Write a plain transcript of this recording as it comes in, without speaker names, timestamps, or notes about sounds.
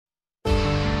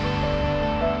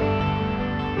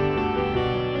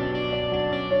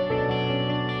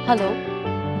Hello,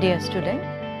 dear student.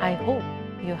 I hope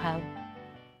you have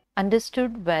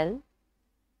understood well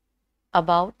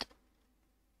about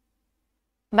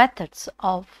methods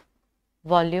of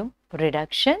volume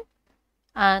reduction,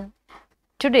 and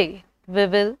today we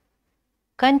will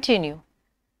continue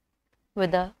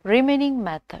with the remaining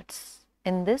methods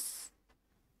in this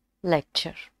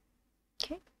lecture.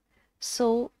 Okay.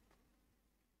 So,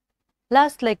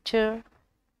 last lecture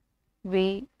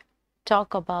we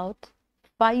talk about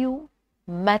 5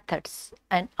 methods,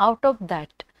 and out of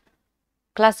that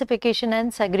classification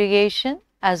and segregation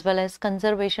as well as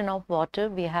conservation of water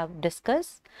we have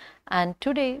discussed, and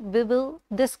today we will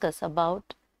discuss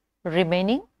about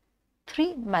remaining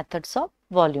 3 methods of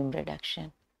volume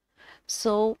reduction.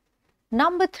 So,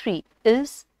 number 3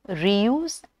 is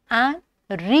reuse and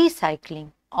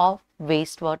recycling of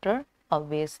wastewater,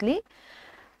 obviously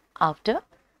after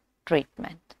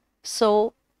treatment.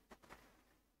 So,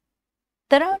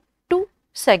 there are 2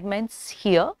 segments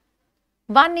here.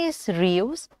 One is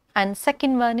reuse and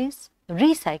second one is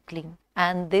recycling,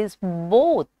 and these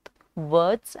both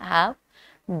words have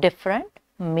different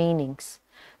meanings.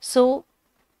 So,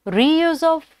 reuse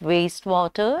of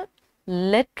wastewater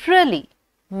literally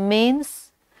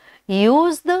means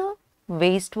use the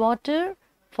wastewater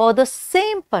for the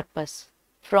same purpose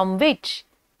from which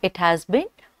it has been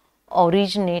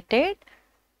originated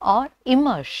or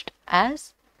emerged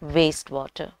as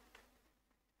wastewater.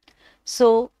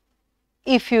 So,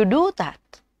 if you do that,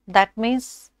 that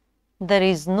means there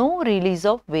is no release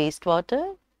of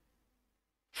wastewater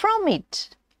from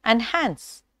it, and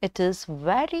hence it is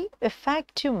very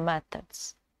effective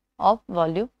methods of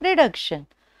volume reduction,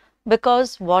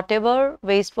 because whatever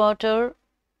wastewater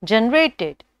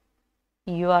generated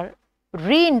you are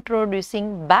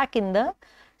reintroducing back in the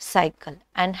cycle,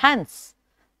 and hence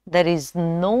there is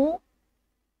no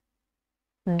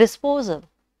disposal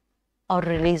or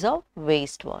release of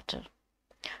wastewater.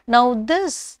 Now,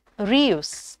 this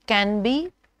reuse can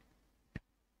be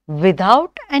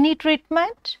without any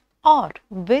treatment or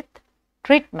with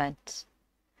treatments.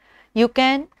 You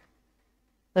can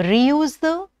reuse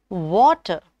the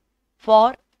water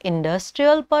for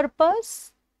industrial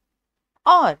purpose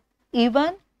or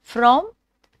even from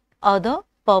other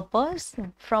purpose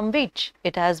from which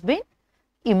it has been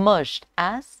emerged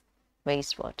as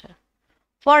wastewater.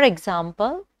 For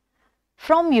example,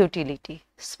 from utility,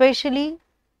 especially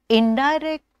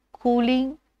indirect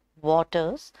cooling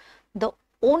waters, the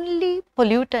only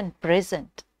pollutant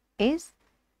present is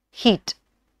heat.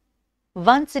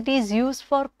 Once it is used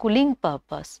for cooling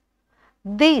purpose,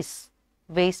 these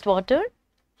wastewater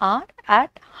are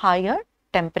at higher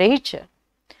temperature.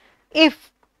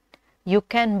 If you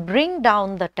can bring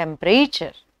down the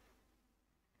temperature,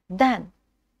 then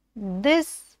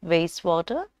this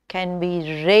wastewater can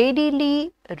be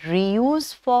readily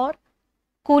reused for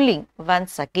cooling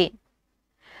once again.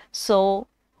 So,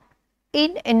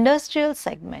 in industrial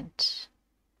segment,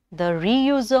 the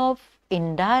reuse of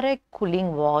indirect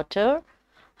cooling water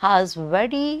has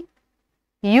very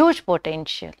huge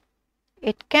potential.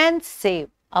 It can save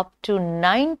up to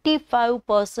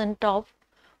 95% of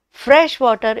fresh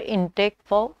water intake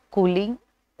for cooling.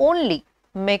 Only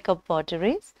makeup water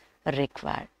is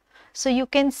required. So, you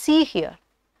can see here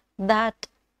that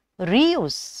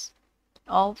reuse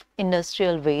of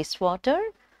industrial wastewater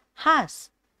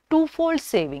has twofold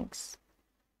savings.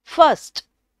 First,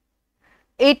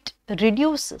 it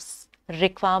reduces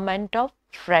requirement of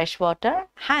fresh water,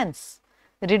 hence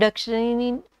reduction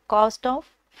in cost of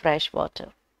fresh water,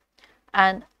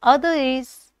 and other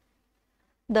is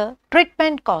the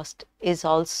treatment cost is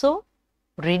also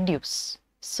reduced.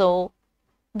 So,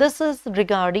 this is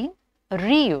regarding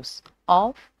reuse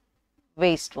of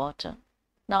wastewater.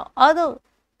 Now, other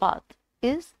path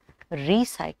is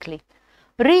recycling.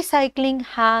 Recycling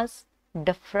has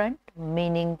different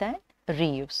meaning than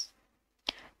reuse.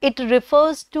 It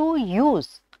refers to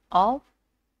use of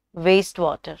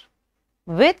wastewater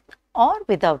with or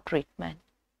without treatment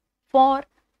for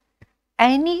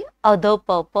any other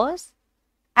purpose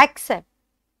except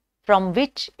from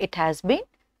which it has been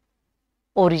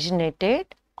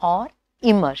originated or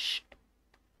emerged.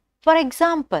 For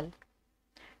example,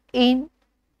 in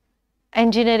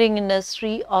engineering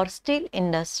industry or steel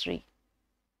industry,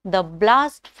 the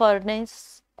blast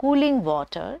furnace cooling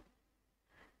water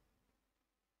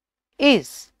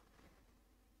is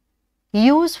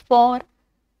used for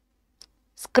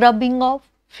scrubbing of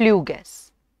flue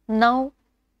gas. Now,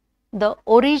 the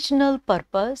original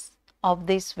purpose of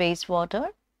this wastewater,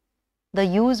 the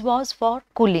use was for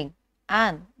cooling,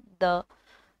 and the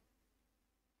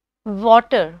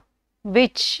water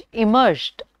which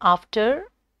emerged after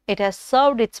it has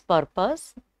served its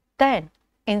purpose, then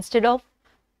instead of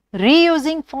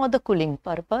reusing for the cooling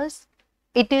purpose,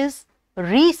 it is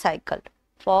recycled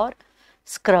for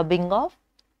scrubbing of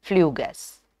flue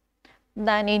gas.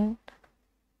 Then in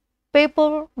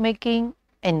paper making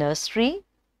industry,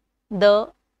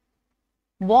 the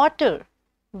water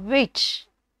which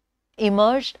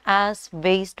emerged as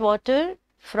wastewater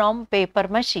from paper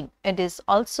machine, it is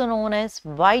also known as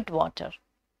white water.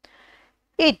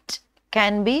 It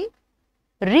can be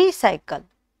recycled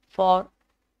for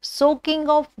soaking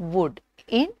of wood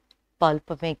in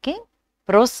pulp making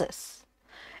process.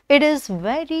 It is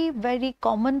very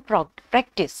common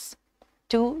practice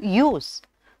to use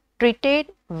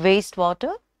treated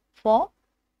wastewater for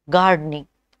gardening.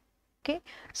 Okay.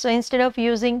 So, instead of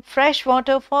using fresh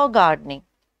water for gardening,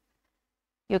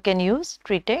 you can use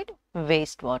treated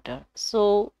wastewater.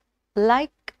 So,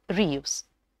 like reuse,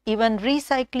 even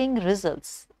recycling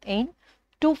results in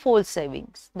twofold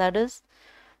savings, that is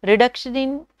reduction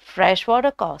in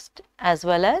freshwater cost as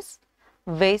well as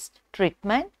waste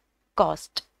treatment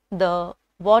cost. The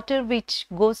water which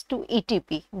goes to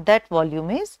ETP, that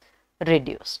volume is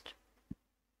reduced.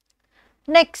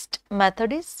 Next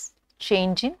method is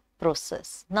change in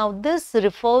process. Now, this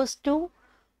refers to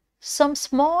some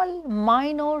small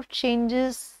minor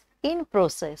changes in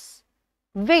process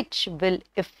which will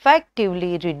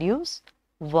effectively reduce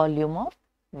volume of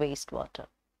wastewater.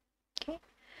 Okay.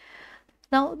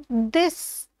 Now,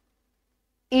 this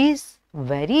is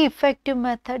very effective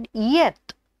method,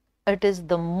 yet it is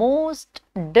the most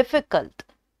difficult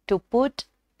to put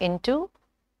into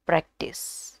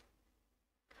practice.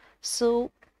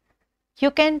 So,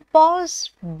 you can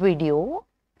pause video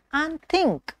and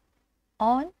think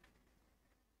on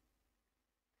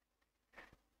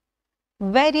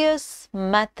various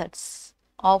methods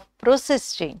of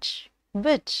process change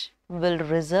which will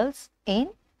result in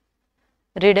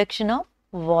reduction of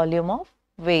volume of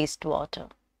wastewater.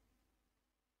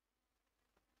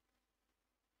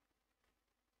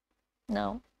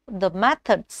 Now, the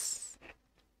methods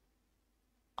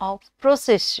of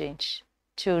process change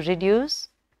to reduce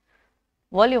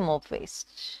volume of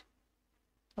waste.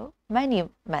 So, many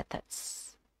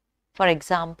methods. For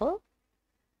example,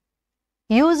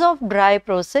 use of dry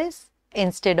process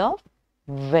instead of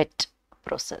wet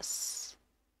process.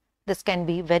 This can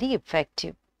be very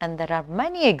effective, and there are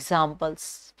many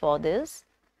examples for this.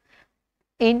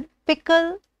 In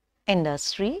pickle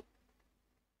industry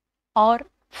or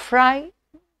fry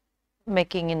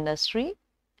making industry,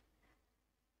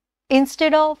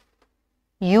 instead of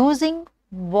using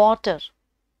water,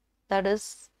 that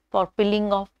is for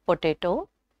peeling of potato,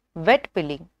 wet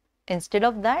peeling, instead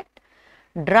of that,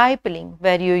 dry peeling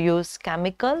where you use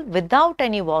chemical without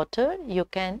any water, you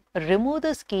can remove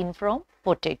the skin from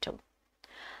potato.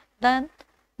 Then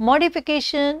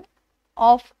modification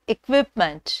of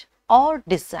equipment or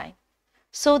design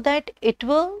so that it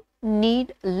will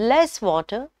need less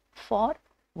water for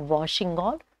washing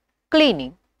or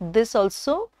cleaning. This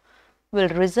also will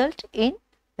result in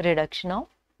reduction of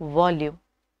volume,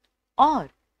 or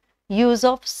use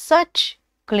of such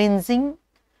cleansing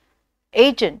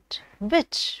agent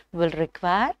which will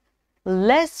require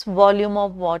less volume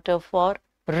of water for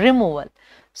removal.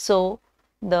 So,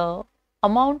 the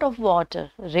amount of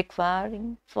water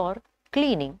requiring for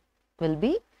cleaning will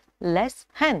be less,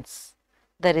 hence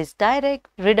there is direct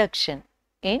reduction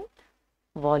in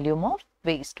volume of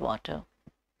wastewater.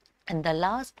 And the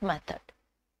last method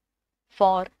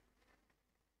for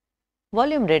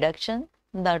volume reduction,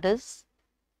 that is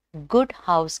good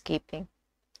housekeeping.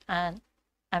 And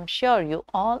I am sure you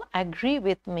all agree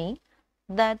with me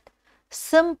that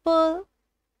simple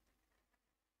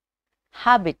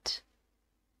habit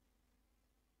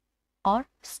or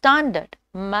standard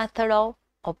method of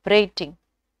operating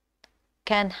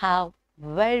can have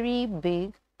very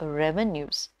big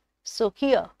revenues. So,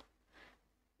 here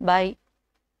by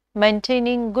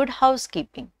maintaining good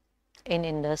housekeeping in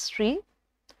industry,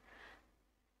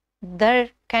 there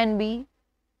can be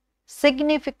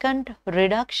significant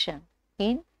reduction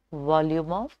in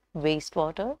volume of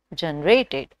wastewater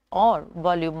generated or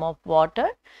volume of water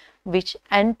which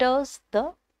enters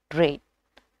the drain.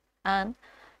 And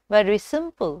very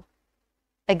simple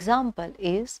example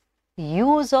is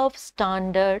use of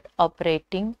standard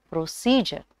operating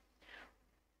procedure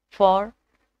for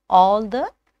all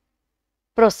the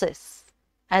process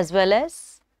as well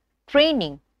as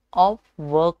training of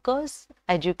workers,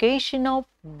 education of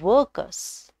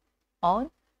workers on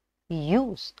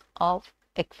use of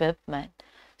equipment.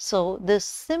 So, these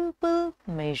simple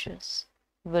measures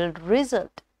will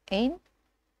result in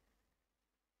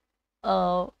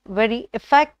very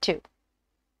effective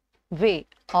way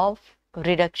of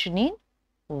reduction in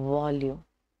volume.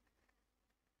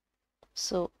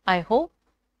 So, I hope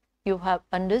you have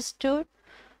understood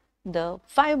the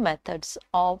 5 methods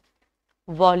of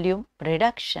volume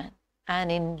reduction,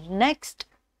 and in next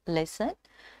lesson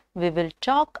we will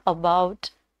talk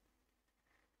about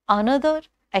another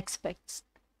aspects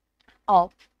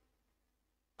of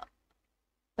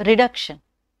reduction,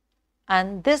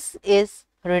 and this is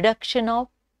reduction of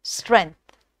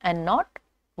strength and not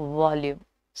volume.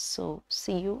 So,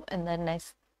 see you in the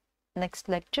next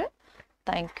lecture.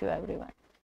 Thank you everyone.